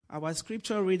Our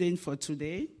scripture reading for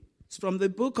today is from the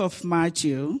book of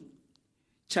Matthew,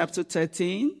 chapter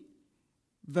 13,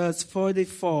 verse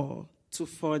 44 to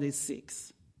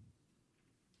 46.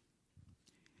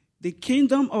 The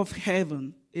kingdom of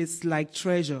heaven is like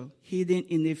treasure hidden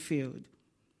in a field.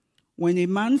 When a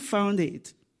man found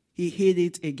it, he hid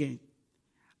it again.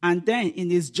 And then in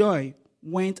his joy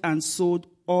went and sold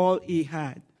all he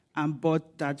had and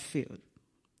bought that field.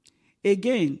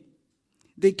 Again,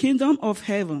 the kingdom of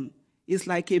heaven is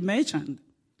like a merchant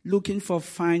looking for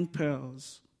fine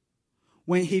pearls.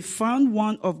 When he found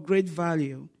one of great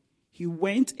value, he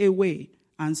went away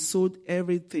and sold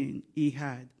everything he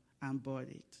had and bought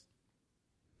it.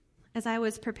 As I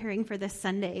was preparing for this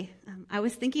Sunday, I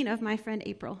was thinking of my friend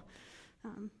April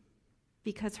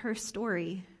because her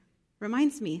story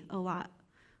reminds me a lot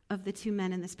of the two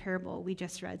men in this parable we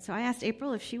just read. So I asked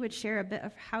April if she would share a bit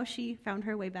of how she found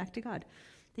her way back to God.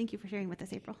 Thank you for sharing with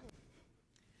us, April.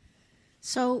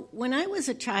 So when I was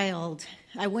a child,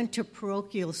 I went to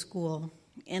parochial school,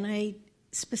 and I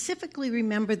specifically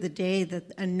remember the day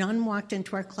that a nun walked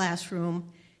into our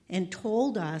classroom and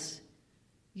told us,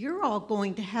 "You're all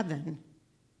going to heaven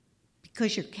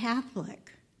because you're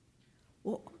Catholic."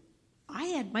 Well, I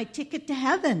had my ticket to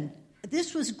heaven.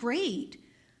 This was great.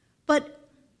 But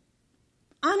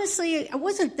honestly, I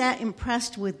wasn't that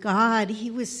impressed with God. He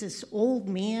was this old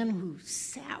man who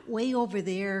sat way over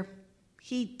there.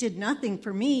 He did nothing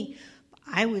for me.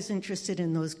 I was interested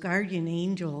in those guardian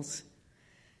angels.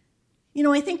 You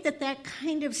know, I think that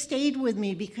kind of stayed with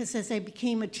me because as I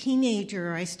became a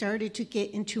teenager, I started to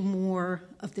get into more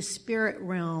of the spirit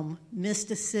realm,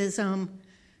 mysticism,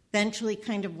 eventually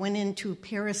kind of went into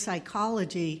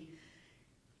parapsychology.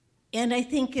 And I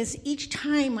think as each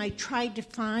time I tried to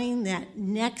find that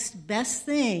next best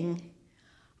thing,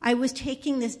 I was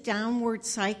taking this downward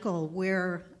cycle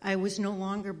where I was no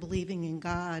longer believing in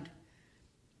God.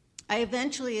 I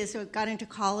eventually, as I got into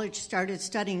college, started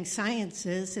studying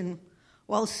sciences, and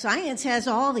well, science has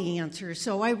all the answers,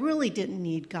 so I really didn't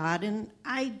need God, and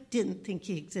I didn't think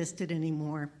he existed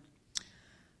anymore.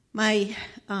 My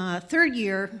third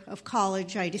year of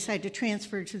college, I decided to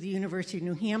transfer to the University of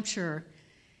New Hampshire,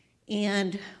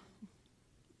 and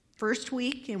first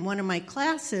week in one of my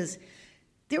classes,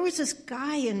 there was this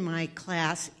guy in my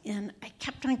class, and I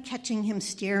kept on catching him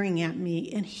staring at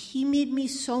me, and he made me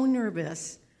so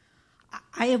nervous.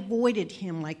 I avoided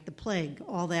him like the plague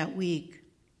all that week.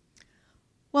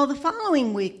 Well, the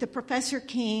following week, the professor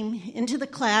came into the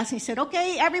class, and he said,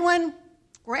 "Okay, everyone,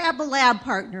 grab a lab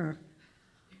partner."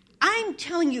 I'm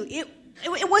telling you,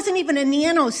 it wasn't even a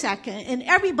nanosecond, and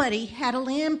everybody had a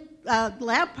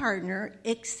lab partner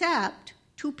except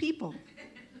two people.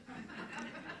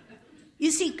 You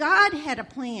see, God had a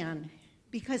plan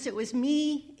because it was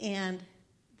me and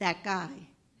that guy.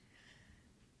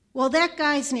 Well, that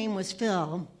guy's name was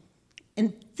Phil,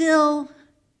 and Phil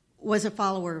was a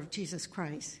follower of Jesus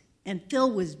Christ, and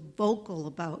Phil was vocal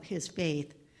about his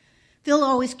faith. Phil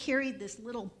always carried this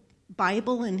little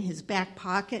Bible in his back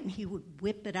pocket, and he would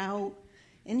whip it out,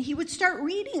 and he would start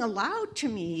reading aloud to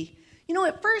me. You know,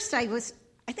 at first I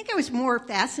think I was more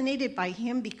fascinated by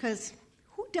him because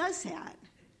who does that?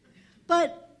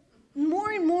 But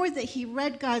more and more that he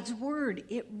read God's word,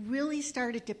 it really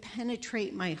started to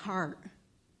penetrate my heart.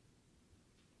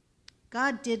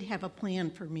 God did have a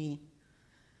plan for me.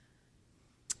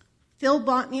 Phil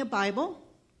bought me a Bible,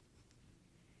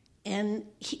 and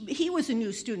he was a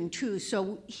new student too,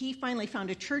 so he finally found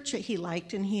a church that he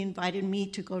liked, and he invited me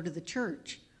to go to the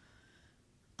church.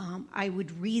 I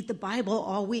would read the Bible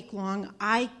all week long.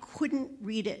 I couldn't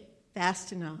read it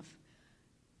fast enough.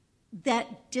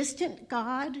 That distant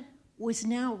God was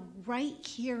now right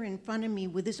here in front of me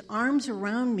with his arms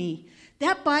around me.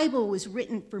 That Bible was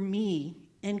written for me,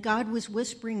 and God was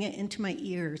whispering it into my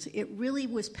ears. It really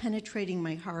was penetrating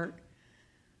my heart.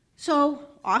 So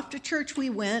off to church we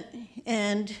went,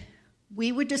 and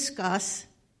we would discuss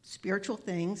spiritual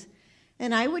things,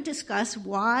 and I would discuss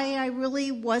why I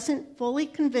really wasn't fully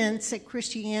convinced that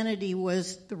Christianity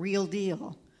was the real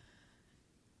deal.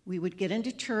 We would get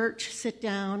into church, sit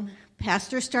down,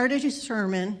 pastor started his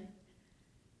sermon,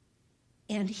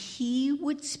 and he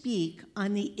would speak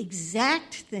on the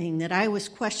exact thing that I was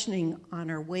questioning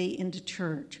on our way into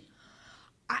church.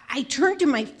 I turned to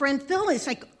my friend Phil, and it's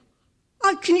like,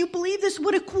 "Oh, can you believe this?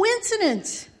 What a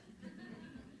coincidence."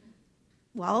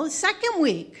 Well, the second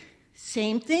week,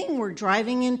 same thing. We're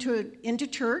driving into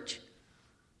church.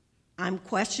 I'm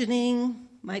questioning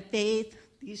my faith.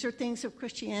 These are things of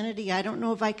Christianity I don't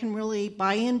know if I can really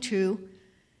buy into.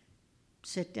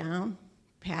 Sit down.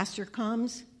 Pastor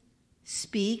comes.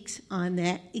 speaks on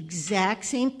that exact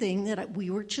same thing that we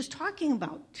were just talking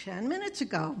about 10 minutes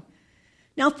ago.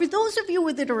 Now, for those of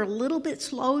you that are a little bit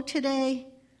slow today,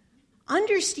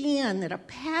 understand that a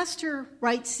pastor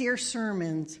writes their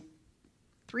sermons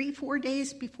 3-4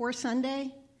 days before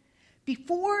Sunday.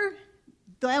 Before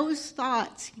those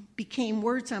thoughts became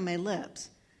words on my lips,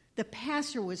 the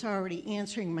pastor was already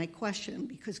answering my question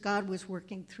because God was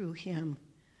working through him.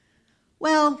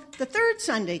 Well, the third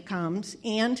Sunday comes,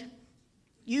 and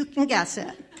you can guess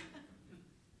it.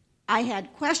 I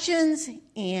had questions,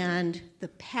 and the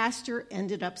pastor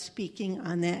ended up speaking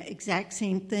on that exact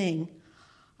same thing.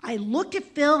 I looked at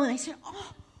Phil, and I said,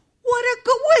 "Oh, what a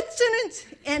coincidence!"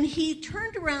 And he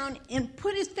turned around and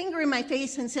put his finger in my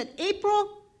face and said,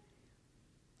 "April,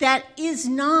 that is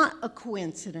not a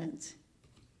coincidence."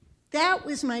 That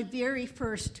was my very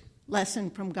first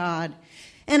lesson from God.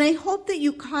 And I hope that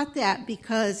you caught that,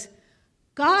 because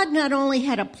God not only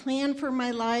had a plan for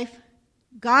my life,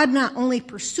 God not only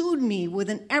pursued me with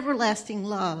an everlasting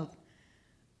love,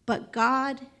 but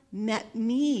God met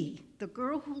me, the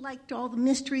girl who liked all the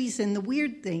mysteries and the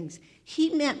weird things.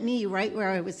 He met me right where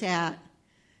I was at.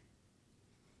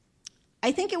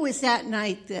 I think it was that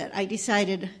night that I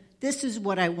decided, this is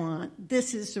what I want.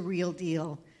 This is the real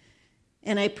deal.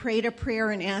 And I prayed a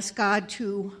prayer and asked God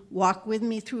to walk with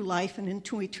me through life and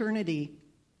into eternity.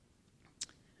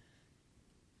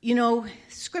 You know,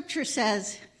 Scripture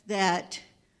says that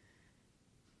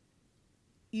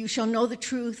you shall know the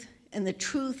truth, and the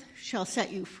truth shall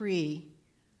set you free.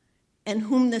 And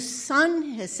whom the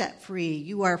Son has set free,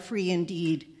 you are free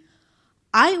indeed.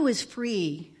 I was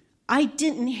free. I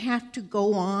didn't have to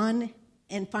go on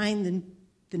and find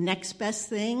the next best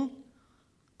thing.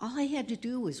 All I had to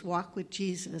do was walk with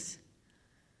Jesus.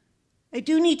 I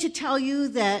do need to tell you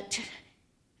that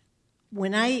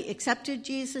when I accepted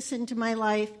Jesus into my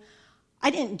life, I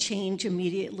didn't change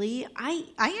immediately. I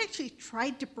actually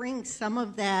tried to bring some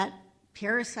of that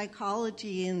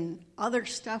parapsychology and other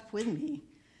stuff with me.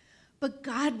 But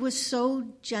God was so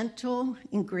gentle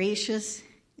and gracious,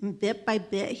 and bit by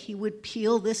bit, he would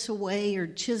peel this away or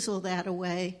chisel that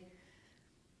away.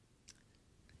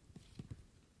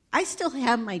 I still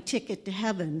have my ticket to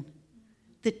heaven.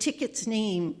 The ticket's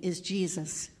name is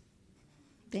Jesus.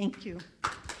 Thank you.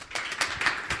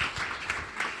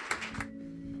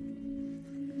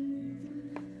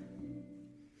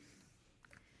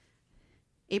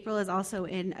 April is also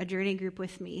in a journey group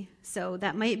with me, so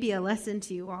that might be a lesson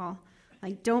to you all.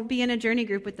 Like, don't be in a journey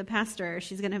group with the pastor.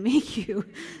 She's going to make you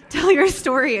tell your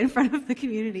story in front of the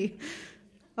community.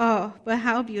 Oh, but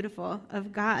how beautiful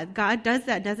of God. God does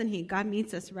that, doesn't he? God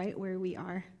meets us right where we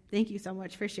are. Thank you so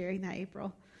much for sharing that,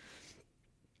 April.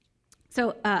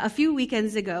 So a few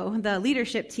weekends ago, the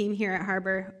leadership team here at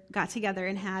Harbor got together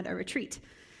and had a retreat.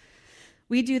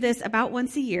 We do this about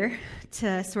once a year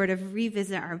to sort of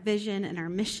revisit our vision and our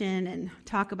mission and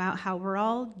talk about how we're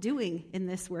all doing in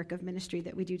this work of ministry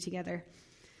that we do together.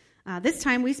 This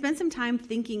time, we spent some time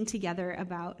thinking together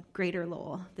about Greater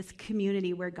Lowell, this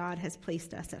community where God has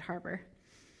placed us at Harbor.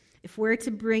 If we're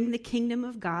to bring the kingdom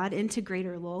of God into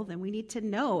Greater Lowell, then we need to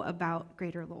know about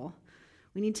Greater Lowell.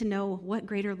 We need to know what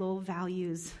Greater Lowell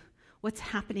values, what's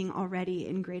happening already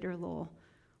in Greater Lowell,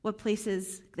 what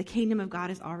places the kingdom of God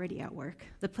is already at work,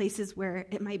 the places where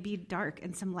it might be dark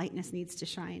and some lightness needs to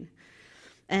shine.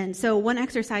 And so one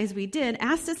exercise we did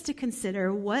asked us to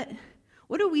consider what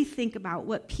do we think about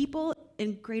what people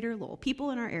in Greater Lowell, people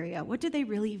in our area, what do they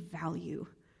really value?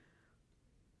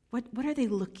 What are they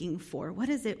looking for? What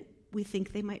is it we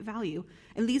think they might value?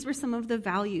 And these were some of the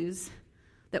values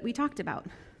that we talked about.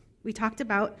 We talked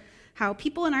about how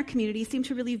people in our community seem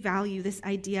to really value this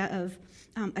idea of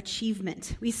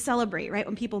achievement. We celebrate, right,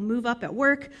 when people move up at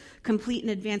work, complete an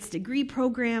advanced degree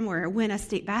program, or win a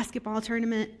state basketball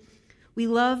tournament. We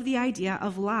love the idea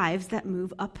of lives that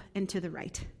move up and to the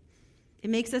right. It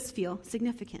makes us feel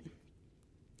significant.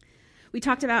 We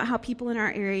talked about how people in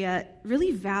our area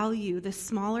really value the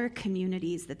smaller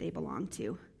communities that they belong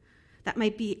to. That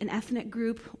might be an ethnic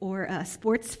group or a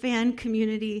sports fan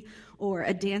community or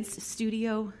a dance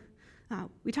studio.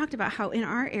 We talked about how in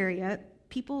our area,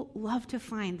 people love to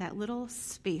find that little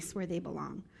space where they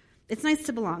belong. It's nice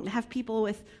to belong, to have people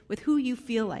with who you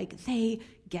feel like they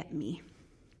get me.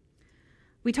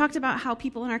 We talked about how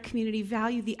people in our community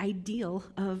value the ideal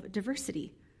of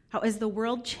diversity, how as the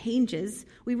world changes,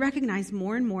 we recognize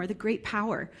more and more the great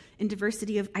power in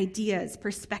diversity of ideas,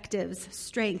 perspectives,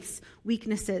 strengths,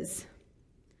 weaknesses.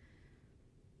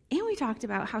 And we talked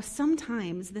about how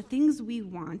sometimes the things we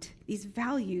want, these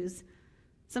values,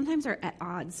 sometimes are at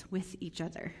odds with each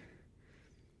other.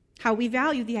 How we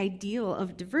value the ideal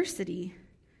of diversity,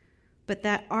 but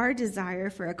that our desire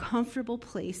for a comfortable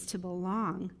place to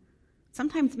belong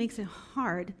sometimes makes it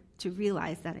hard to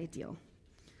realize that ideal.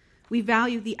 We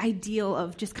value the ideal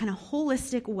of just kind of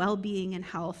holistic well-being and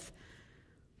health,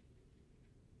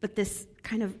 but this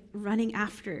kind of running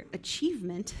after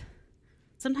achievement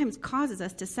sometimes causes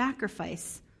us to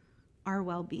sacrifice our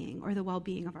well-being or the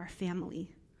well-being of our family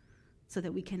so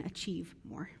that we can achieve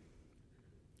more.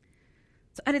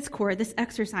 So at its core, this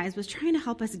exercise was trying to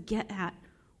help us get at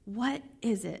what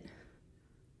is it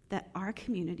that our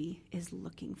community is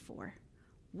looking for?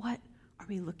 What are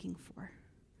we looking for?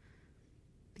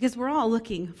 Because we're all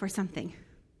looking for something.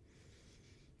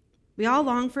 We all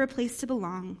long for a place to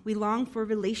belong. We long for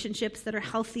relationships that are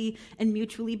healthy and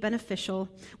mutually beneficial.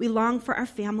 We long for our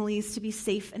families to be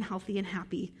safe and healthy and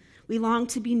happy. We long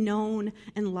to be known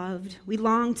and loved. We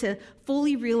long to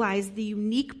fully realize the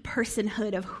unique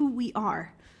personhood of who we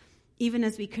are, even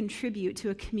as we contribute to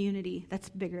a community that's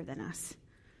bigger than us.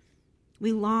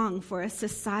 We long for a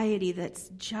society that's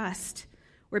just,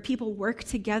 where people work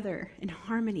together in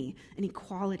harmony and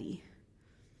equality.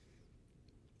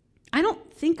 I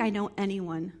don't think I know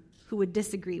anyone who would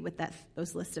disagree with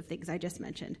those lists of things I just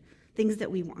mentioned, things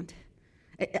that we want.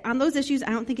 On those issues,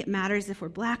 I don't think it matters if we're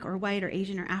black or white or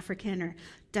Asian or African or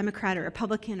Democrat or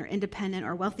Republican or independent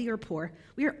or wealthy or poor.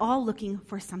 We are all looking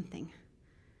for something.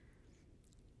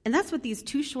 And that's what these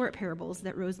two short parables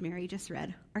that Rosemary just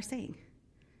read are saying.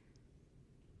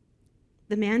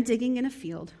 The man digging in a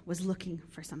field was looking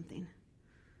for something.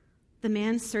 The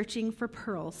man searching for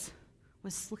pearls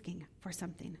was looking for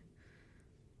something.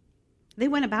 They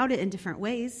went about it in different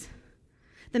ways.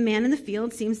 The man in the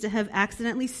field seems to have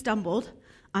accidentally stumbled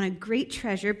on a great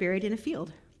treasure buried in a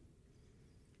field.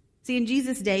 See, in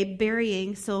Jesus' day,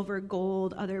 burying silver,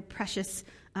 gold, other precious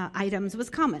items was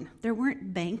common. There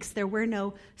weren't banks. There were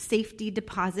no safety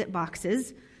deposit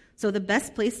boxes. So the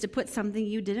best place to put something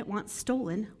you didn't want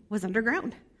stolen was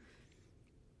underground.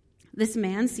 This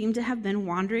man seemed to have been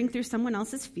wandering through someone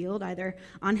else's field, either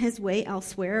on his way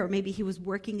elsewhere, or maybe he was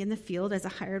working in the field as a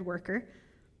hired worker,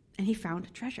 and he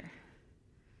found treasure.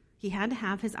 He had to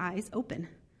have his eyes open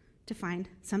to find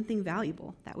something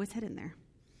valuable that was hidden there.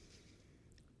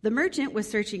 The merchant was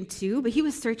searching too, but he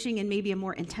was searching in maybe a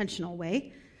more intentional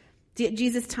way. At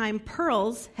Jesus' time,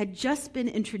 pearls had just been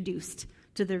introduced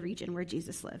to the region where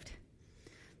Jesus lived.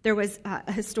 There was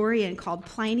a historian called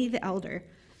Pliny the Elder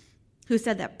who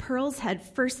said that pearls had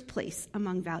first place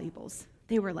among valuables.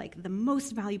 They were like the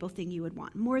most valuable thing you would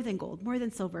want. More than gold, more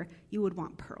than silver, you would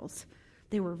want pearls.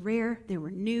 They were rare, they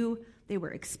were new, they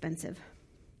were expensive.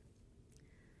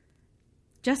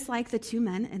 Just like the two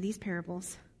men in these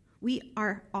parables, we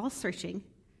are all searching,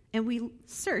 and we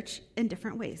search in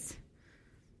different ways.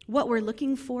 What we're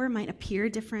looking for might appear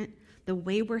different. The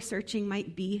way we're searching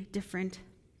might be different.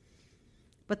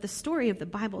 But the story of the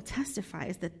Bible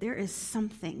testifies that there is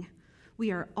something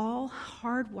we are all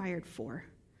hardwired for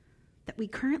that we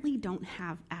currently don't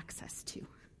have access to.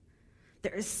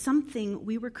 There is something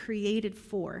we were created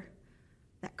for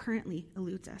that currently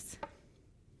eludes us.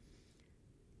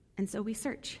 And so we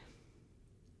search.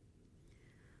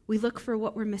 We look for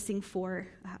what we're missing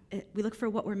we look for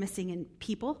what we're missing in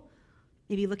people,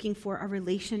 maybe looking for a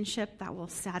relationship that will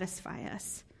satisfy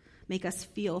us, make us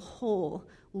feel whole,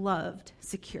 loved,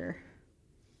 secure.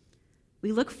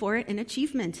 We look for it in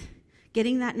achievement,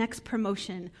 getting that next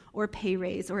promotion or pay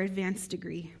raise or advanced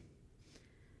degree.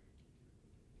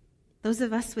 Those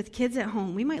of us with kids at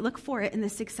home, we might look for it in the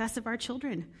success of our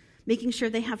children, making sure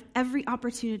they have every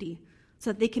opportunity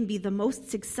so that they can be the most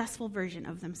successful version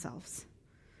of themselves.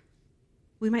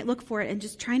 We might look for it in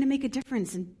just trying to make a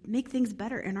difference and make things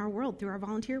better in our world through our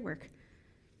volunteer work.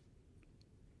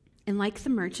 And like the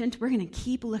merchant, we're going to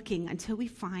keep looking until we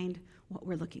find what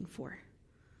we're looking for.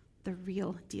 The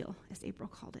real deal, as April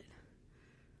called it.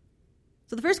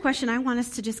 So the first question I want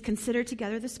us to just consider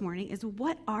together this morning is,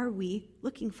 what are we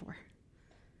looking for?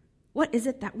 What is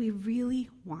it that we really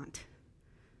want?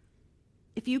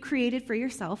 If you created for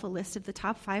yourself a list of the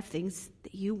top 5 things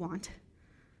that you want,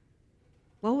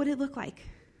 what would it look like?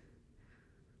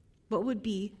 What would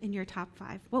be in your top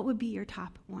 5? What would be your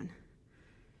top 1?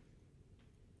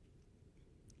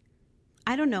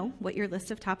 I don't know what your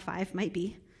list of top 5 might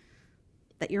be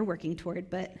that you're working toward,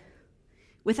 but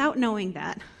without knowing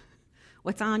that,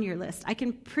 what's on your list, I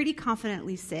can pretty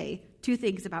confidently say 2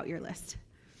 things about your list.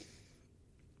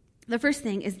 The first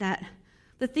thing is that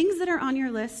the things that are on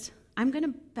your list, I'm going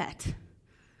to bet,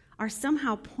 are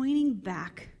somehow pointing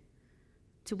back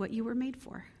to what you were made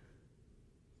for.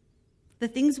 The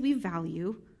things we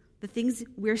value, the things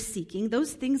we're seeking,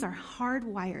 those things are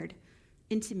hardwired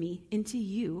into me, into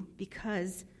you,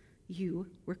 because you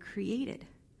were created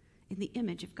in the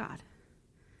image of God.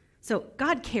 So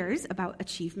God cares about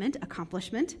achievement,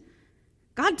 accomplishment.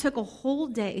 God took a whole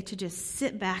day to just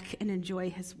sit back and enjoy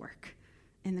his work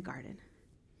in the garden.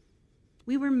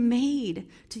 We were made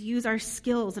to use our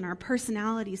skills and our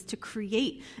personalities to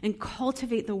create and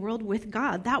cultivate the world with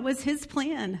God. That was his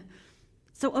plan.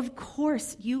 So of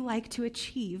course you like to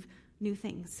achieve new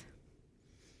things.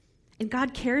 And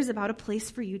God cares about a place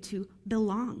for you to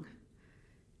belong.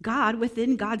 God,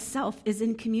 within God's self, is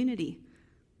in community.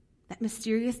 That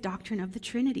mysterious doctrine of the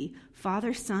Trinity,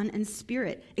 Father, Son, and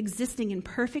Spirit, existing in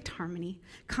perfect harmony,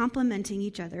 complementing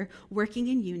each other, working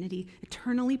in unity,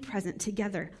 eternally present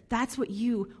together. That's what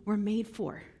you were made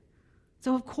for.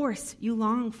 So of course, you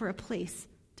long for a place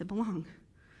to belong.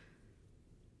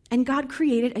 And God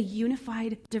created a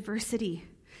unified diversity.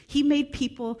 He made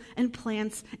people and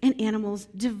plants and animals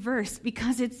diverse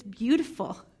because it's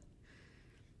beautiful.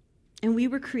 And we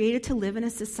were created to live in a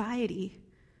society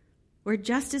where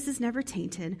justice is never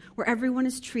tainted, where everyone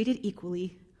is treated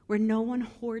equally, where no one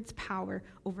hoards power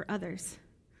over others.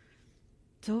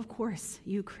 So of course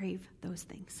you crave those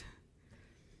things.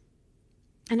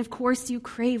 And of course you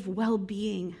crave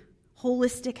well-being,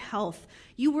 holistic health.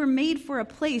 You were made for a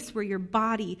place where your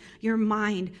body, your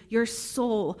mind, your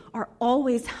soul are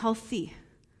always healthy,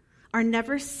 are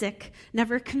never sick,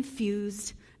 never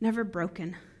confused, never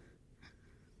broken.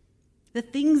 The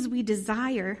things we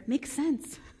desire make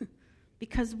sense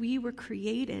because we were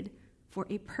created for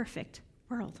a perfect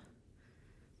world.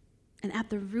 And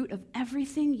at the root of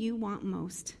everything you want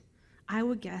most, I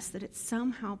would guess that it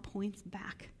somehow points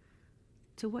back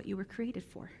to what you were created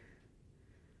for.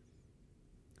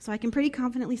 So I can pretty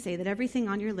confidently say that everything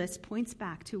on your list points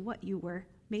back to what you were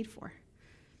made for.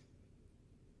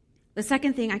 The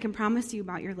second thing I can promise you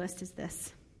about your list is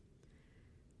this.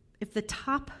 If the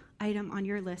top item on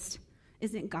your list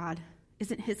isn't God,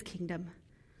 isn't his kingdom,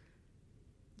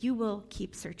 you will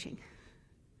keep searching.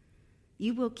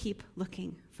 You will keep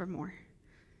looking for more.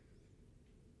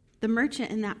 The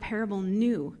merchant in that parable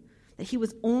knew that he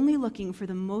was only looking for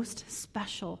the most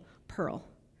special pearl,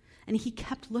 and he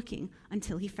kept looking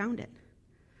until he found it.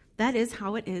 That is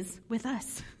how it is with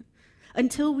us.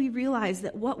 Until we realize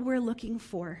that what we're looking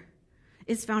for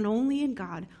is found only in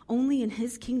God, only in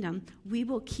his kingdom, we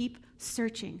will keep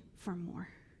searching for more.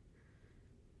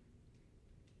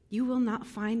 You will not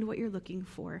find what you're looking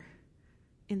for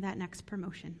in that next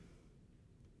promotion.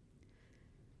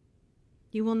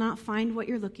 You will not find what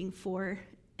you're looking for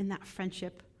in that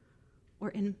friendship or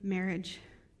in marriage.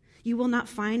 You will not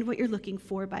find what you're looking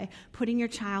for by putting your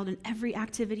child in every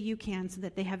activity you can so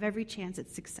that they have every chance at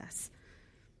success.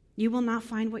 You will not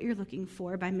find what you're looking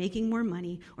for by making more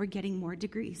money or getting more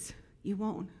degrees. You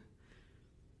won't.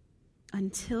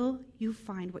 Until you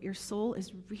find what your soul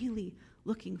is really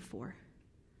looking for,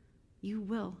 you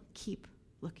will keep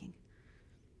looking.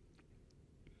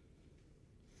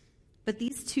 But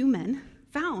these two men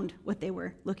found what they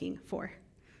were looking for.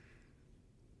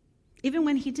 Even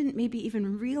when he didn't maybe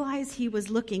even realize he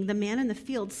was looking, the man in the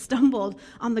field stumbled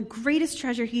on the greatest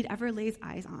treasure he'd ever laid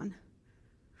eyes on.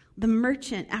 The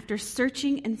merchant, after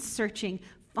searching and searching,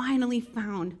 finally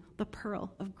found the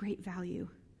pearl of great value.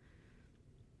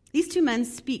 These two men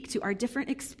speak to our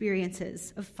different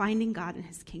experiences of finding God in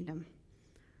his kingdom.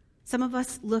 Some of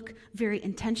us look very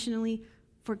intentionally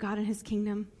for God and his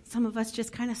kingdom. Some of us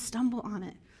just kind of stumble on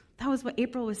it. That was what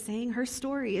April was saying. Her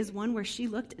story is one where she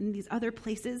looked in these other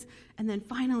places, and then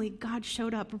finally God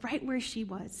showed up right where she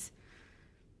was.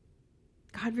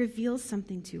 God reveals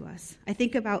something to us. I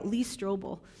think about Lee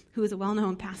Strobel, who is a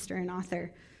well-known pastor and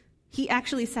author. He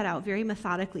actually set out very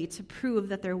methodically to prove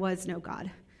that there was no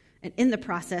God, and in the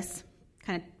process,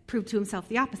 kind of proved to himself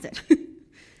the opposite.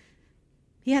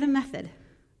 He had a method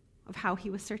of how he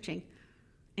was searching,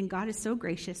 and God is so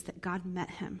gracious that God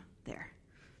met him there.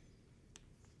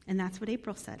 And that's what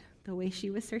April said. The way she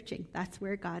was searching, that's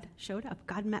where God showed up.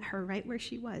 God met her right where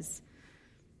she was.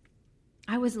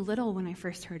 I was little when I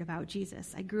first heard about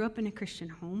Jesus. I grew up in a Christian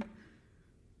home.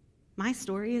 My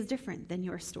story is different than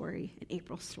your story and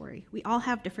April's story. We all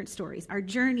have different stories. Our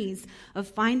journeys of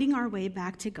finding our way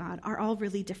back to God are all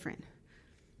really different.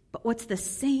 But what's the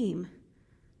same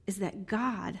is that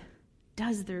God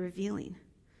does the revealing.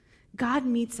 God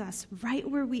meets us right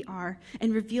where we are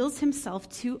and reveals himself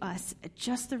to us at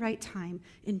just the right time,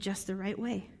 in just the right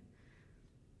way.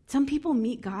 Some people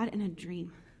meet God in a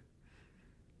dream.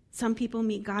 Some people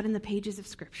meet God in the pages of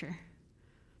Scripture.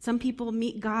 Some people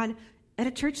meet God at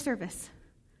a church service.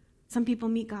 Some people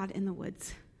meet God in the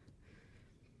woods.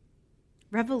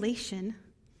 Revelation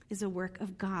is a work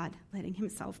of God letting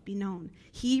himself be known.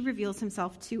 He reveals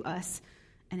himself to us,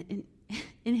 and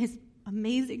in his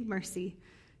amazing mercy,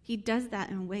 he does that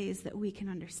in ways that we can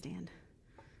understand.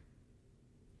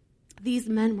 These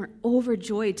men were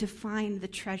overjoyed to find the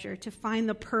treasure, to find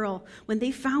the pearl. When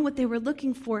they found what they were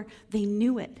looking for, they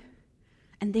knew it,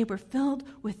 and they were filled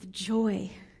with joy.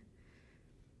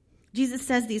 Jesus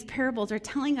says these parables are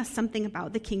telling us something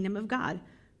about the kingdom of God.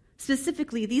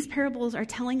 Specifically, these parables are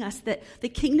telling us that the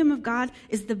kingdom of God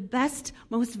is the best,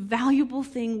 most valuable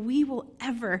thing we will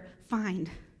ever find.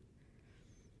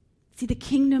 See, the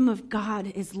kingdom of God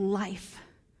is life,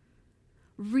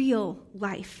 real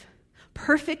life,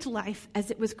 perfect life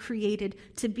as it was created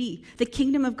to be. The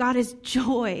kingdom of God is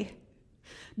joy.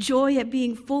 Joy at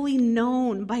being fully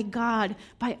known by God,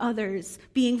 by others,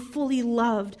 being fully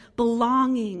loved,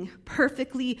 belonging,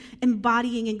 perfectly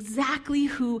embodying exactly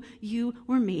who you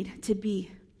were made to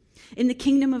be. In the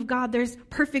kingdom of God, there's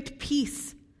perfect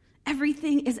peace.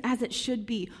 Everything is as it should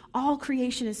be. All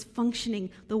creation is functioning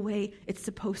the way it's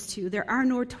supposed to. There are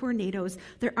no tornadoes.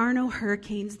 There are no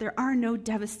hurricanes. There are no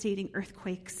devastating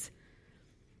earthquakes.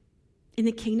 In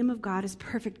the kingdom of God is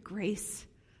perfect grace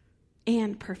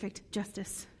and perfect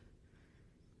justice.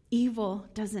 Evil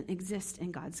doesn't exist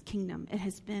in God's kingdom. It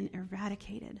has been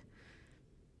eradicated.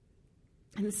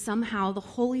 And somehow the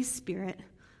Holy Spirit,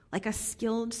 like a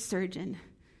skilled surgeon,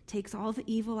 takes all the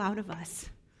evil out of us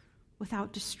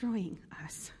without destroying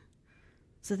us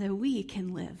so that we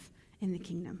can live in the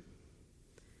kingdom.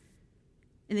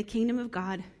 In the kingdom of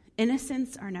God,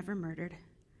 innocents are never murdered.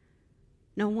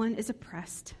 No one is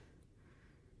oppressed.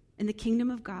 In the kingdom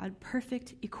of God,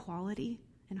 perfect equality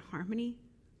and harmony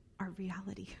are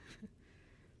reality.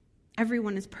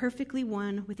 Everyone is perfectly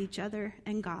one with each other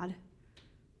and God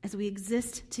as we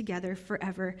exist together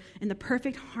forever in the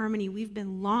perfect harmony we've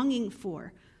been longing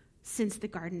for since the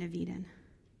Garden of Eden.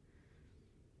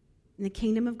 In the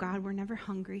kingdom of God, we're never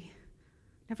hungry,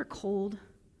 never cold,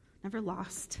 never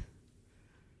lost.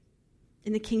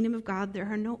 In the kingdom of God, there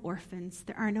are no orphans,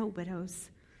 there are no widows.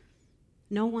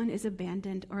 No one is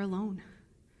abandoned or alone.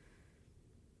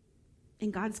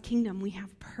 In God's kingdom, we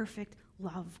have perfect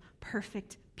love,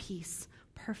 perfect peace,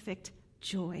 perfect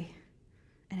joy.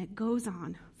 And it goes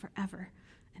on forever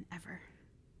and ever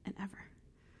and ever.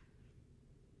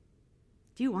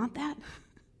 Do you want that?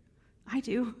 I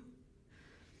do.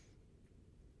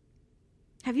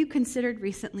 Have you considered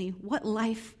recently what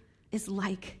life is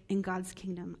like in God's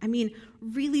kingdom? I mean,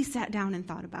 really sat down and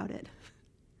thought about it.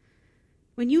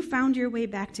 When you found your way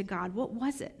back to God, what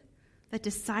was it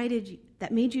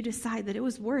that made you decide that it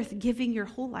was worth giving your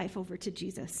whole life over to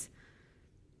Jesus?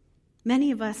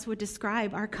 Many of us would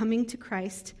describe our coming to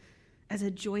Christ as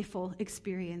a joyful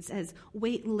experience, as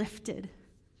weight lifted,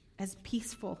 as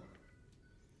peaceful.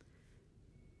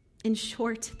 In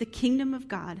short, the kingdom of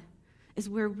God is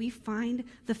where we find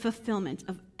the fulfillment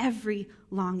of every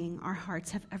longing our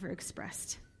hearts have ever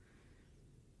expressed.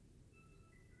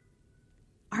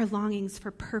 Our longings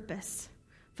for purpose,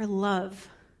 for love,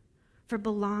 for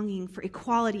belonging, for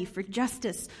equality, for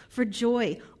justice, for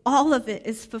joy, all of it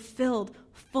is fulfilled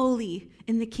fully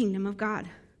in the kingdom of God.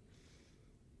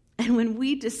 And when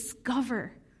we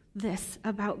discover this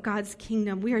about God's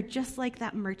kingdom, we are just like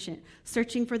that merchant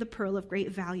searching for the pearl of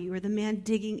great value or the man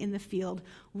digging in the field.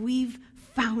 We've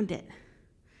found it.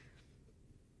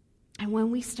 And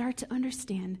when we start to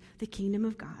understand the kingdom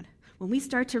of God, when we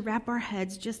start to wrap our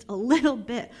heads just a little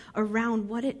bit around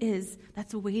what it is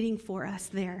that's waiting for us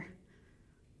there,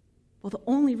 well, the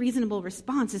only reasonable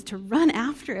response is to run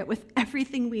after it with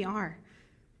everything we are.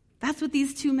 That's what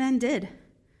these two men did.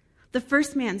 The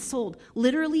first man sold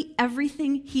literally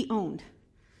everything he owned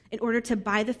in order to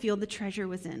buy the field the treasure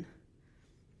was in.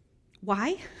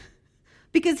 Why?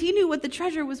 Because he knew what the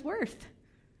treasure was worth.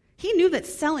 He knew that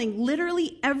selling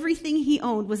literally everything he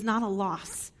owned was not a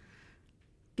loss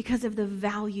because of the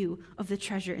value of the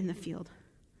treasure in the field.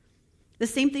 The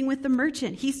same thing with the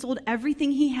merchant. He sold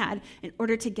everything he had in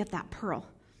order to get that pearl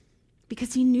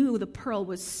because he knew the pearl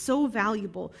was so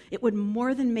valuable, it would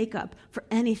more than make up for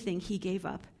anything he gave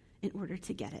up in order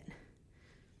to get it.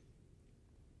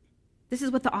 This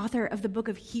is what the author of the book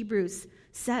of Hebrews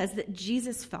says that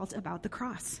Jesus felt about the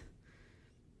cross.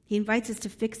 He invites us to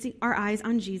fix our eyes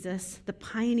on Jesus, the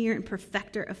pioneer and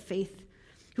perfecter of faith,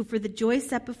 who for the joy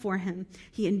set before him,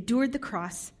 he endured the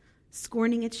cross,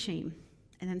 scorning its shame,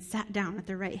 and then sat down at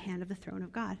the right hand of the throne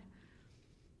of God.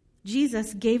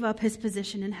 Jesus gave up his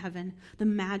position in heaven, the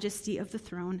majesty of the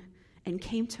throne, and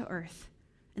came to earth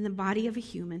in the body of a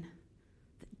human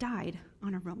that died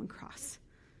on a Roman cross.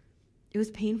 It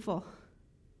was painful.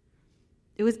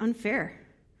 It was unfair.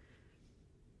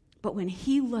 But when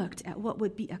he looked at what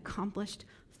would be accomplished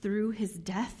through his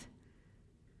death,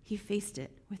 he faced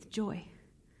it with joy.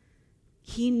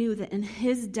 he knew that in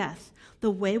his death,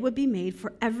 the way would be made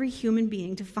for every human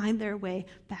being to find their way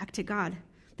back to God.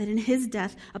 That in his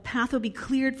death, a path would be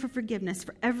cleared for forgiveness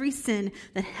for every sin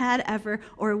that had ever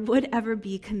or would ever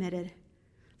be committed.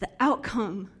 The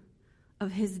outcome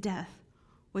of his death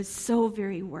was so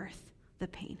very worth the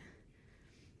pain.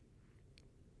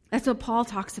 That's what Paul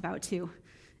talks about too.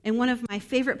 In one of my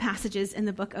favorite passages in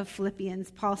the book of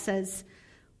Philippians, Paul says,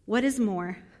 "What is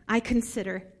more, I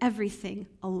consider everything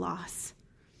a loss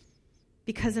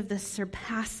because of the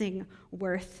surpassing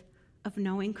worth of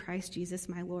knowing Christ Jesus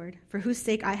my Lord, for whose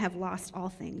sake I have lost all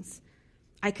things.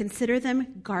 I consider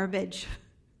them garbage,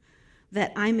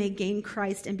 that I may gain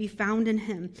Christ and be found in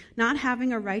him, not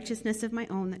having a righteousness of my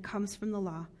own that comes from the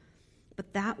law,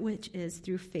 but that which is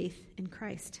through faith in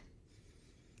Christ."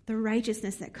 The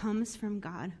righteousness that comes from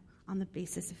God on the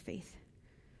basis of faith.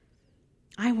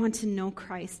 I want to know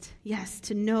Christ, yes,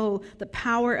 to know the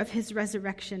power of his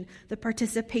resurrection, the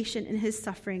participation in his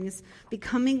sufferings,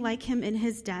 becoming like him in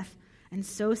his death, and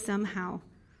so somehow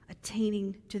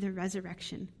attaining to the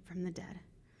resurrection from the dead.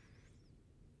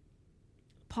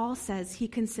 Paul says he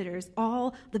considers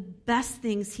all the best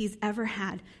things he's ever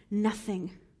had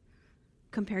nothing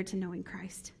compared to knowing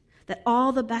Christ. That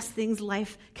all the best things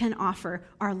life can offer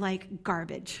are like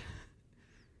garbage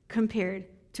compared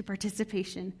to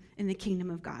participation in the kingdom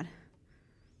of God.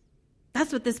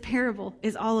 That's what this parable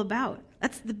is all about.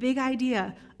 That's the big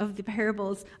idea of the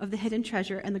parables of the hidden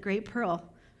treasure and the great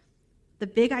pearl. The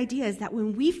big idea is that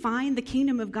when we find the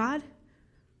kingdom of God,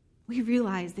 we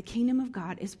realize the kingdom of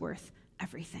God is worth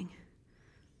everything.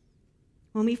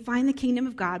 When we find the kingdom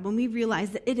of God, when we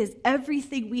realize that it is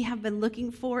everything we have been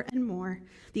looking for and more,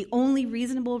 the only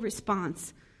reasonable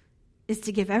response is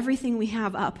to give everything we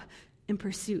have up in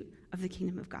pursuit of the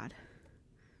kingdom of God.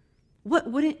 What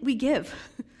wouldn't we give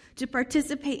to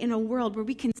participate in a world where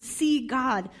we can see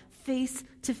God face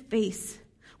to face,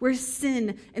 where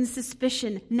sin and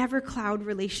suspicion never cloud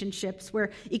relationships,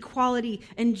 where equality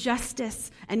and justice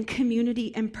and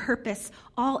community and purpose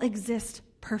all exist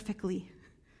perfectly?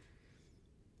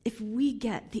 If we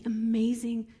get the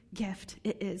amazing gift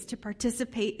it is to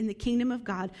participate in the kingdom of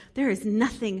God, there is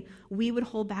nothing we would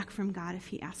hold back from God if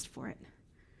he asked for it.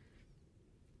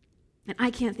 And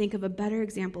I can't think of a better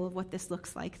example of what this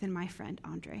looks like than my friend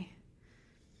Andre.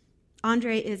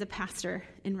 Andre is a pastor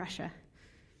in Russia.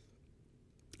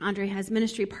 Andre has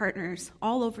ministry partners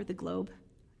all over the globe,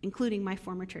 including my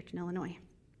former church in Illinois.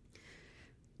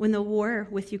 When the war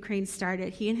with Ukraine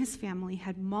started, he and his family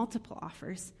had multiple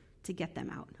offers to get them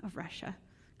out of Russia.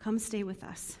 Come stay with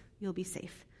us. You'll be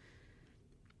safe.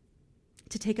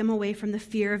 To take him away from the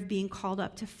fear of being called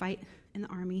up to fight in the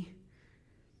army,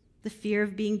 the fear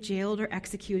of being jailed or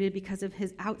executed because of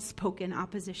his outspoken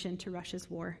opposition to Russia's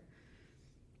war.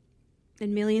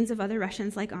 And millions of other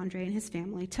Russians like Andre and his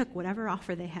family took whatever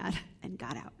offer they had and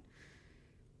got out.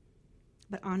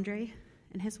 But Andre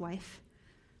and his wife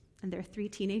and their 3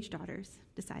 teenage daughters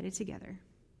decided together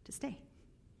to stay.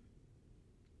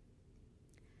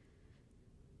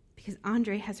 Because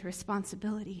Andre has a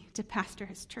responsibility to pastor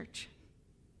his church.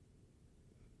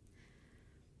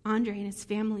 Andre and his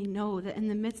family know that in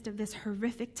the midst of this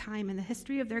horrific time in the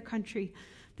history of their country,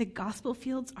 the gospel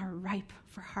fields are ripe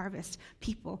for harvest.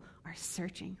 People are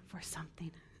searching for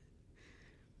something.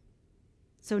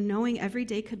 So knowing every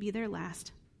day could be their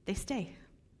last, they stay.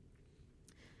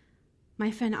 My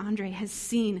friend Andre has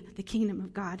seen the kingdom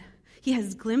of God. He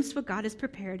has glimpsed what God has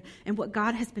prepared and what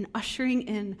God has been ushering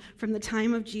in from the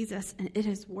time of Jesus, and it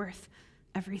is worth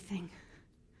everything.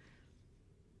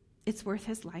 It's worth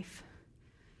his life.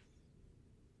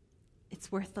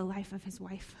 It's worth the life of his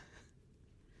wife.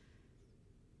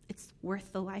 It's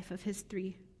worth the life of his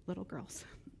 3 little girls.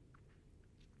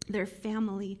 Their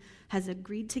family has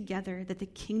agreed together that the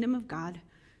kingdom of God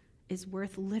is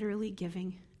worth literally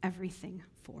giving everything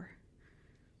for.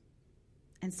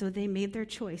 And so they made their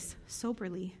choice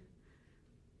soberly,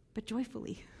 but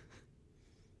joyfully.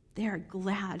 They are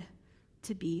glad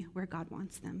to be where God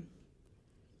wants them,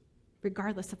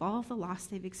 regardless of all of the loss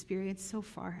they've experienced so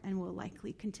far and will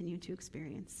likely continue to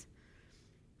experience.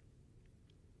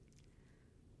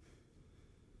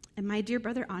 And my dear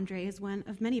brother Andre is one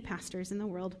of many pastors in the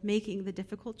world making the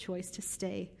difficult choice to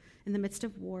stay in the midst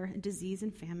of war and disease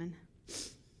and famine.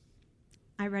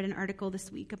 I read an article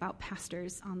this week about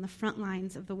pastors on the front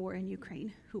lines of the war in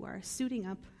Ukraine who are suiting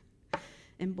up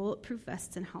in bulletproof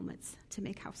vests and helmets to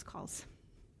make house calls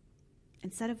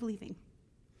instead of leaving.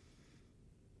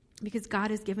 Because God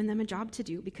has given them a job to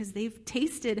do, because they've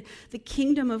tasted the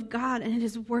kingdom of God and it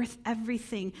is worth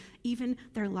everything, even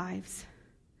their lives.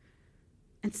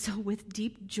 And so with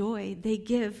deep joy, they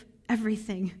give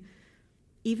everything.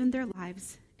 even their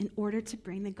lives, in order to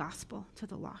bring the gospel to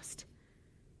the lost,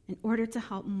 in order to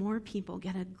help more people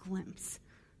get a glimpse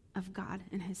of God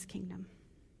and his kingdom.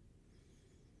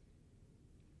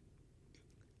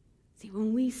 See,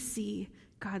 when we see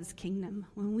God's kingdom,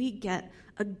 when we get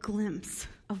a glimpse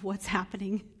of what's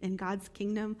happening in God's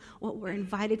kingdom, what we're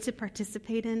invited to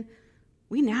participate in,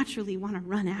 we naturally want to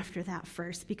run after that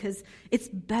first because it's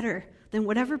better than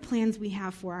whatever plans we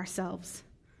have for ourselves.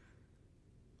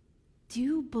 Do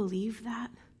you believe that?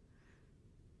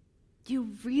 Do you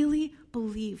really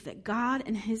believe that God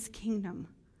and his kingdom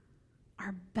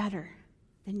are better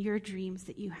than your dreams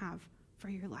that you have for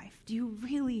your life? Do you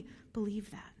really believe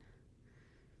that?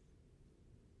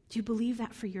 Do you believe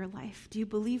that for your life? Do you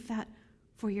believe that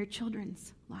for your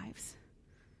children's lives?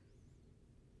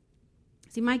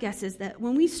 See, my guess is that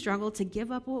when we struggle to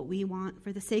give up what we want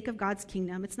for the sake of God's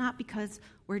kingdom, it's not because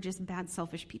we're just bad,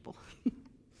 selfish people.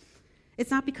 It's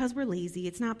not because we're lazy.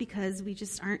 It's not because we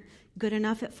just aren't good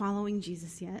enough at following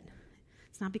Jesus yet.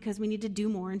 It's not because we need to do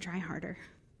more and try harder.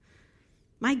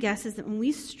 My guess is that when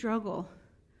we struggle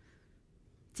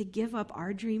to give up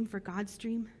our dream for God's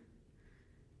dream,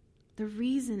 the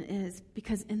reason is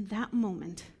because in that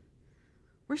moment,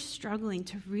 we're struggling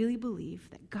to really believe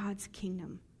that God's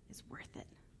kingdom is worth it.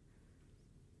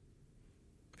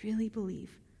 Really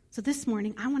believe. So this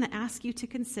morning, I want to ask you to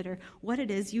consider what it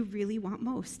is you really want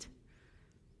most.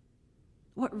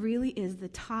 What really is the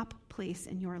top place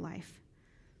in your life?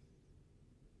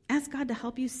 Ask God to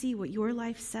help you see what your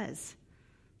life says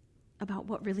about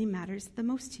what really matters the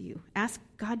most to you. Ask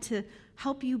God to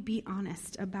help you be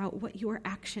honest about what your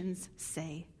actions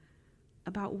say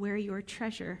about where your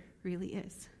treasure really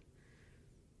is.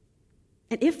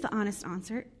 And if the honest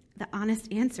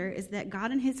answer is that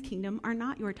God and his kingdom are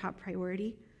not your top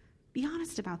priority, be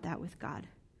honest about that with God.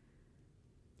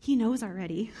 He knows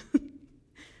already.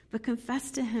 But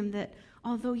confess to him that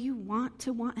although you want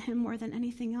him more than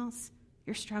anything else,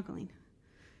 you're struggling.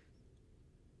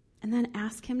 And then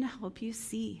ask him to help you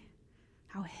see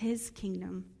how his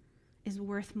kingdom is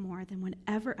worth more than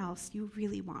whatever else you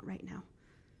really want right now.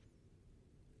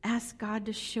 Ask God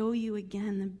to show you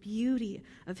again the beauty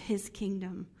of his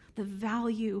kingdom, the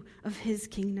value of his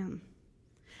kingdom.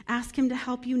 Ask him to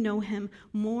help you know him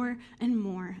more and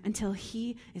more until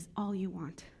he is all you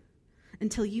want,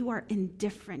 until you are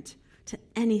indifferent to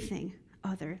anything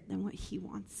other than what he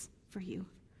wants for you.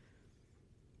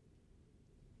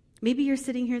 Maybe you're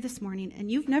sitting here this morning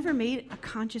and you've never made a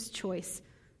conscious choice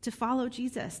to follow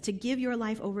Jesus, to give your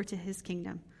life over to his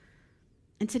kingdom.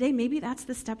 And today, maybe that's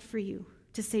the step for you,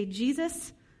 to say,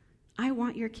 Jesus, I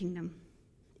want your kingdom.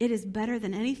 It is better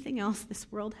than anything else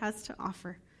this world has to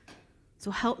offer. So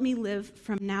help me live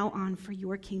from now on for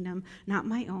your kingdom, not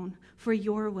my own, for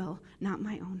your will, not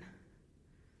my own.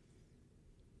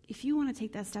 If you want to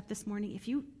take that step this morning, if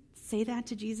you say that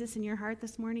to Jesus in your heart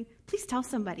this morning, please tell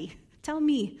somebody. Tell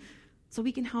me, so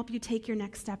we can help you take your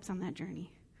next steps on that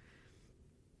journey.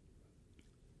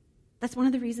 That's one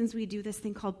of the reasons we do this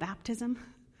thing called baptism.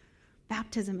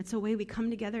 Baptism, it's a way we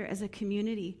come together as a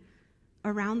community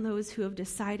around those who have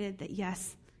decided that,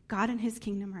 yes, God and his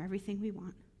kingdom are everything we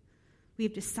want. We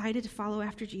have decided to follow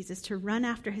after Jesus, to run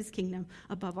after his kingdom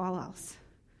above all else.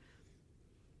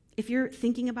 If you're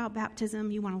thinking about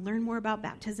baptism, you want to learn more about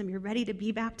baptism, you're ready to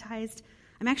be baptized,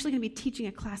 I'm actually going to be teaching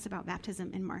a class about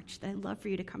baptism in March that I'd love for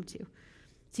you to come to.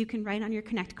 So you can write on your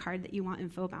Connect card that you want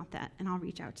info about that, and I'll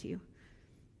reach out to you.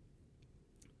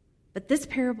 But this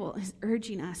parable is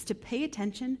urging us to pay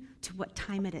attention to what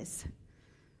time it is.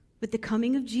 With the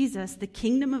coming of Jesus, the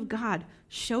kingdom of God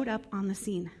showed up on the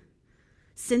scene.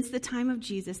 Since the time of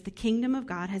Jesus, the kingdom of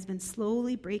God has been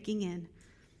slowly breaking in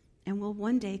and will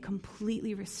one day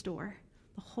completely restore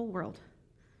the whole world.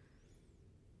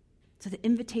 So the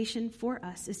invitation for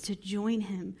us is to join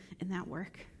him in that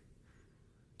work,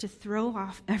 to throw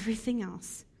off everything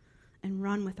else and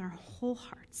run with our whole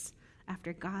hearts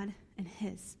after God and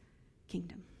his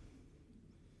kingdom.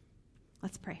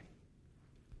 Let's pray.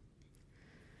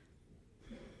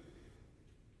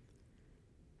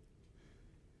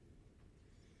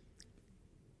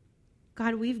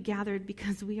 God, we've gathered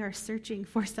because we are searching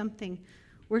for something.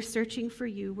 We're searching for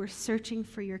you. We're searching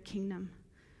for your kingdom.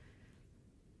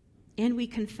 And we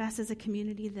confess as a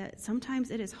community that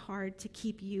sometimes it is hard to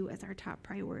keep you as our top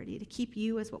priority, to keep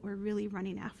you as what we're really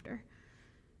running after.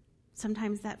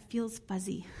 Sometimes that feels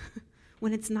fuzzy.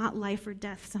 When it's not life or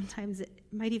death, sometimes it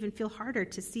might even feel harder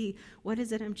to see what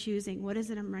is it I'm choosing, what is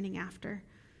it I'm running after.